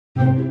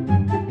Hey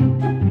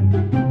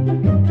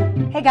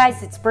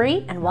guys, it's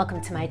Bree and welcome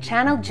to my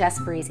channel,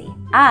 Just Breezy.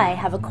 I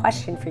have a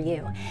question for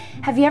you.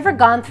 Have you ever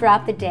gone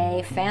throughout the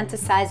day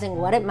fantasizing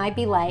what it might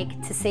be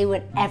like to say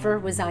whatever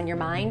was on your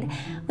mind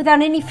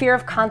without any fear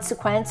of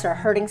consequence or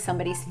hurting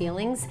somebody's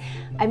feelings?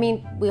 I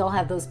mean, we all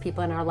have those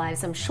people in our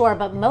lives, I'm sure,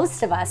 but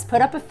most of us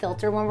put up a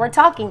filter when we're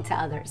talking to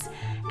others.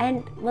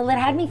 And well, it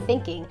had me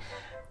thinking,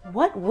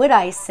 what would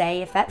I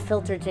say if that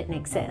filter didn't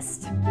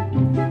exist?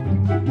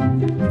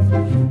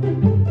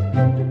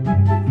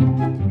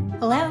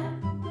 Hello?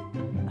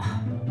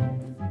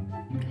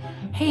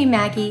 Hey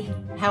Maggie,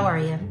 how are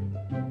you?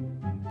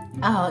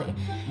 Oh,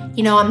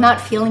 you know, I'm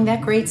not feeling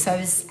that great, so I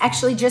was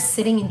actually just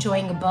sitting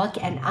enjoying a book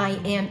and I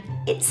am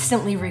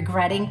instantly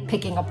regretting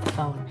picking up the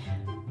phone.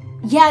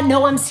 Yeah,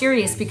 no, I'm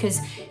serious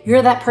because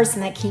you're that person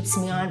that keeps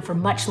me on for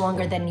much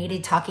longer than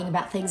needed talking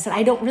about things that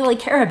I don't really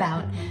care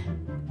about.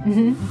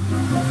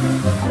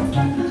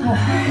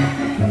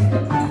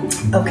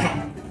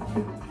 Okay,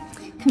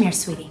 come here,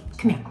 sweetie,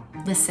 come here,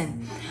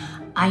 listen.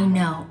 I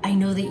know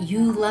that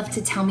you love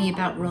to tell me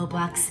about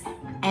Roblox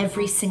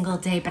every single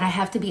day, but I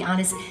have to be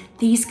honest,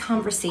 these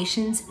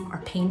conversations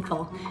are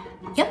painful.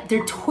 Yep,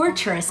 they're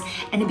torturous,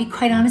 and to be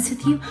quite honest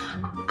with you,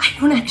 I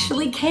don't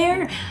actually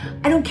care.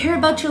 I don't care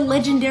about your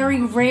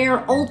legendary,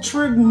 rare,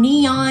 ultra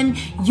neon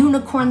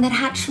unicorn that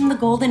hatched from the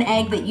golden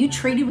egg that you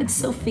traded with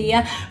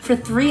Sophia for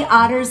 3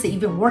 otters that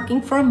you've been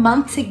working for a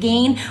month to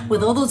gain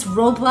with all those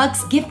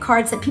Roblox gift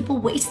cards that people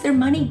waste their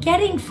money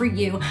getting for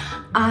you.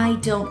 I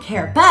don't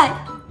care, but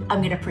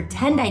I'm gonna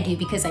pretend I do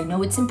because I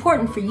know it's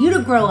important for you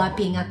to grow up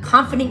being a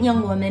confident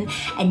young woman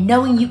and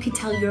knowing you could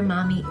tell your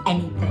mommy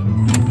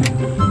anything.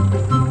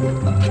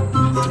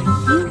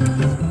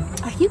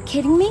 Are you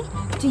kidding me?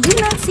 Do you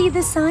not see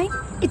this sign?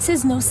 It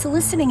says no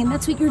soliciting, and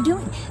that's what you're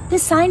doing.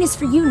 This sign is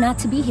for you not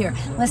to be here.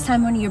 Last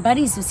time one of your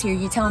buddies was here,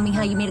 you're telling me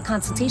how you made a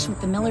consultation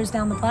with the Millers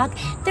down the block.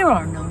 There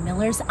are no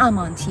Millers. I'm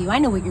on to you. I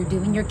know what you're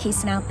doing. You're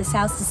casing out this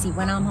house to see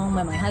when I'm home,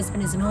 when my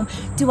husband isn't home.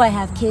 Do I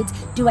have kids?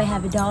 Do I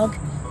have a dog?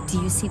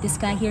 Do you see this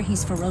guy here?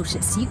 He's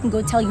ferocious. You can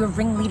go tell your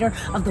ringleader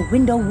of the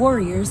Window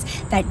Warriors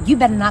that you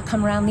better not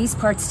come around these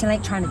parts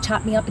tonight trying to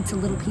chop me up into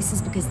little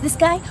pieces because this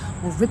guy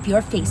will rip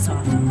your face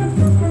off.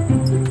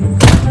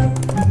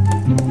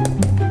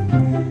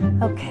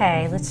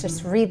 Okay, let's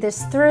just read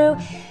this through.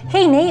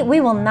 Hey Nate,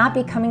 we will not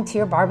be coming to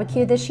your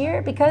barbecue this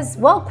year because,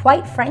 well,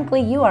 quite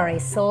frankly, you are a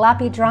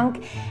sloppy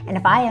drunk, and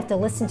if I have to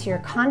listen to your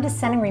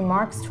condescending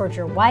remarks towards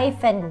your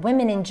wife and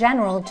women in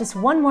general just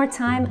one more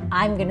time,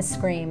 I'm gonna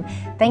scream.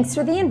 Thanks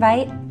for the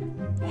invite.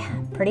 Yeah,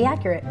 pretty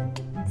accurate.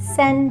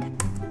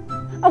 Send.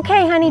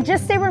 Okay, honey,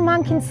 just stay where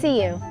Mom can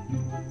see you.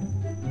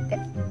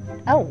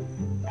 Oh.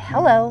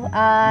 Hello,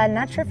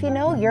 not sure if you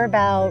know, you're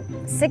about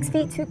 6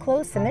 feet too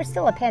close and there's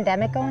still a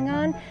pandemic going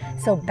on,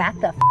 so back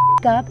the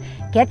f up,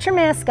 get your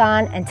mask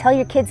on, and tell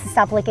your kids to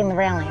stop licking the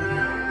railing.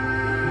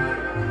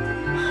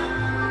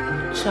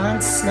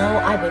 Jon Snow,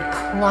 I would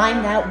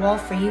climb that wall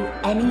for you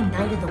any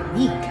night of the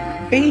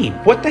week. Babe,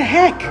 what the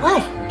heck?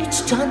 What?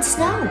 It's Jon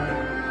Snow.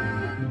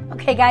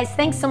 Okay guys,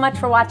 thanks so much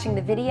for watching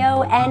the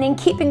video, and in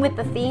keeping with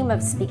the theme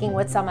of speaking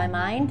what's on my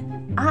mind,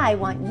 I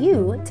want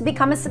you to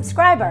become a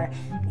subscriber.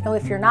 You know,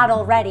 if you're not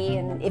already,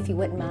 and if you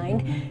wouldn't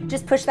mind,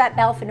 just push that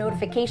bell for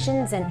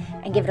notifications and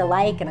give it a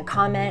like and a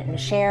comment and a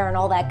share and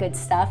all that good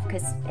stuff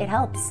because it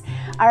helps.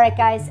 All right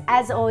guys,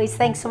 as always,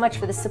 thanks so much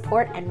for the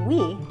support and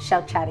we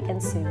shall chat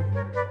again soon.